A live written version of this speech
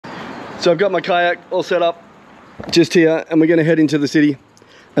So I've got my kayak all set up just here, and we're going to head into the city.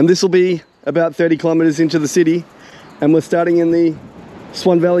 And this will be about 30 kilometers into the city, and we're starting in the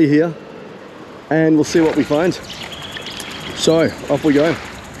Swan Valley here, and we'll see what we find. So off we go.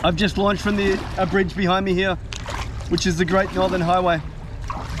 I've just launched from a bridge behind me here, which is the Great Northern Highway,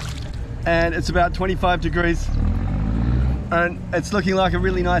 and it's about 25 degrees, and it's looking like a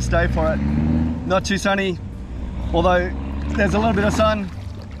really nice day for it. Not too sunny, although there's a little bit of sun.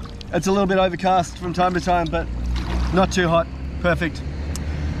 It's a little bit overcast from time to time, but not too hot. Perfect.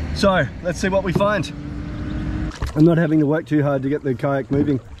 So let's see what we find. I'm not having to work too hard to get the kayak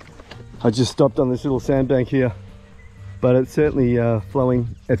moving. I just stopped on this little sandbank here, but it's certainly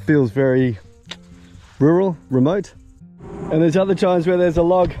flowing. It feels very rural, remote. And there's other times where there's a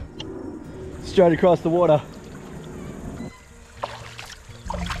log straight across the water.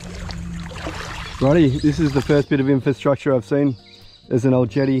 Righty, this is the first bit of infrastructure I've seen. There's an old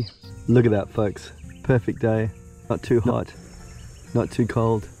jetty. Look at that, folks. Perfect day. Not too hot, not too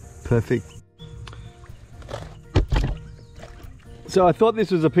cold. Perfect. So I thought this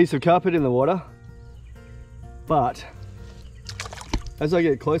was a piece of carpet in the water, but as I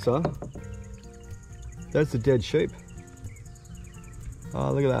get closer, that's a dead sheep.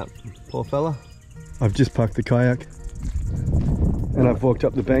 Oh, look at that, poor fella. I've just parked the kayak and I've walked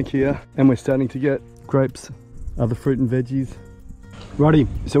up the bank here, and we're starting to get grapes, other fruit and veggies. Righty,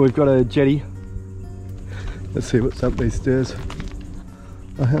 so we've got a jetty. Let's see what's up these stairs.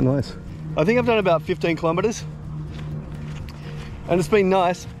 Oh, how nice. I think I've done about 15 kilometers, and it's been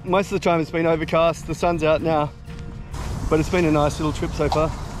nice. Most of the time it's been overcast, the sun's out now, but it's been a nice little trip so far.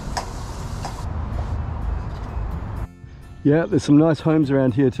 Yeah, there's some nice homes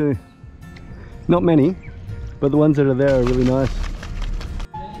around here too. Not many, but the ones that are there are really nice.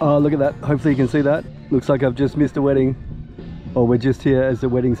 Oh, look at that. Hopefully you can see that. Looks like I've just missed a wedding, or we're just here as the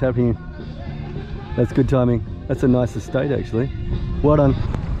wedding's happening. That's good timing. That's a nice estate actually. Well done.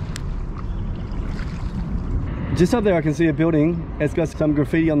 Just up there I can see a building. It's got some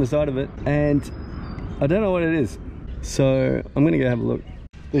graffiti on the side of it, and I don't know what it is. So I'm gonna go have a look.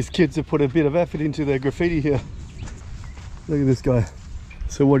 These kids have put a bit of effort into their graffiti here. Look at this guy.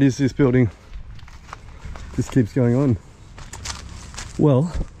 So what is this building? This keeps going on.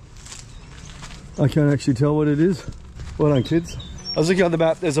 Well, I can't actually tell what it is. Well done, kids. I was looking on the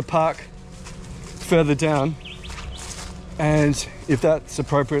map, there's a park further down, and if that's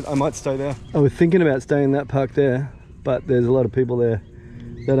appropriate, I might stay there. I was thinking about staying in that park there, but there's a lot of people there.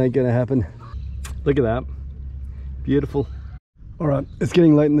 That ain't gonna happen. Look at that. Beautiful. All right, it's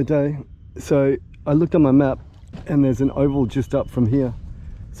getting late in the day, so I looked on my map and there's an oval just up from here.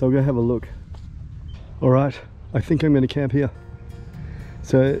 So I'll go have a look. All right, I think I'm gonna camp here.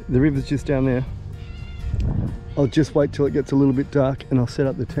 So the river's just down there. I'll just wait till it gets a little bit dark and I'll set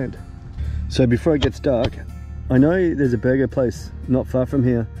up the tent. So before it gets dark, I know there's a burger place not far from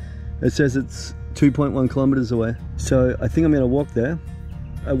here. It says it's 2.1 kilometers away. So I think I'm gonna walk there.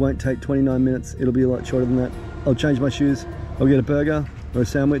 It won't take 29 minutes. It'll be a lot shorter than that. I'll change my shoes. I'll get a burger or a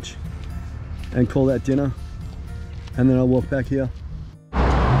sandwich and call that dinner. And then I'll walk back here.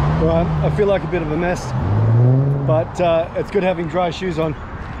 All right, I feel like a bit of a mess, but it's good having dry shoes on.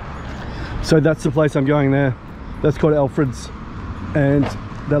 So that's the place I'm going there. That's called Alfred's, and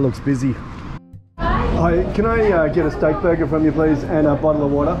that looks busy. Can I get a steak burger from you, please, and a bottle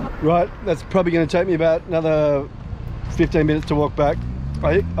of water? Right, that's probably going to take me about another 15 minutes to walk back.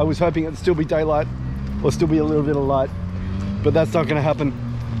 I was hoping it'd still be daylight, or still be a little bit of light, but that's not going to happen.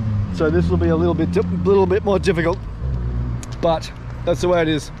 So this will be a little bit more difficult, but that's the way it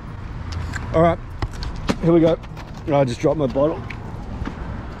is. All right, here we go. I just dropped my bottle.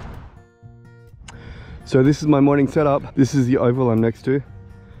 So this is my morning setup. This is the oval I'm next to,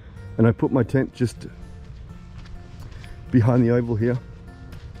 and I put my tent just behind the oval here,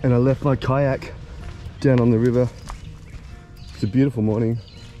 and I left my kayak down on the river. It's a beautiful morning.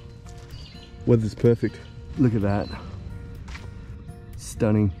 Weather's perfect. Look at that.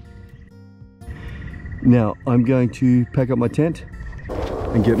 Stunning. Now I'm going to pack up my tent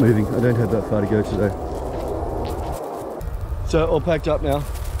and get moving. I don't have that far to go today. So all packed up now,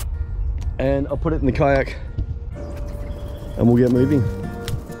 and I'll put it in the kayak and we'll get moving.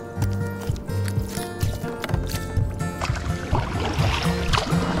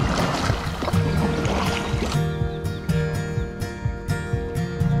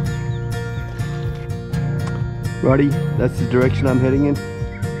 Righty, that's the direction I'm heading in.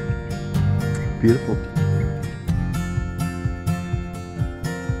 Beautiful.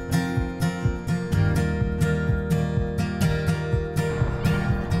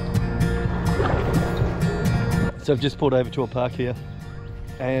 So I've just pulled over to a park here,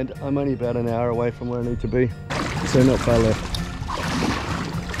 and I'm only about an hour away from where I need to be, so not far left.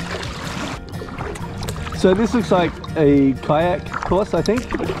 So this looks like a kayak course, I think.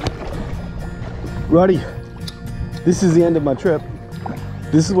 Righty, this is the end of my trip.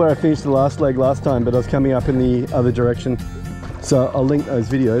 This is where I finished the last leg last time, but I was coming up in the other direction. So I'll link those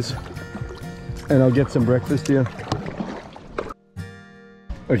videos and I'll get some breakfast here.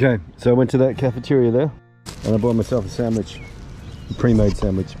 Okay, so I went to that cafeteria there and I bought myself a sandwich, a pre-made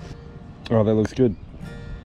sandwich. Oh, that looks good.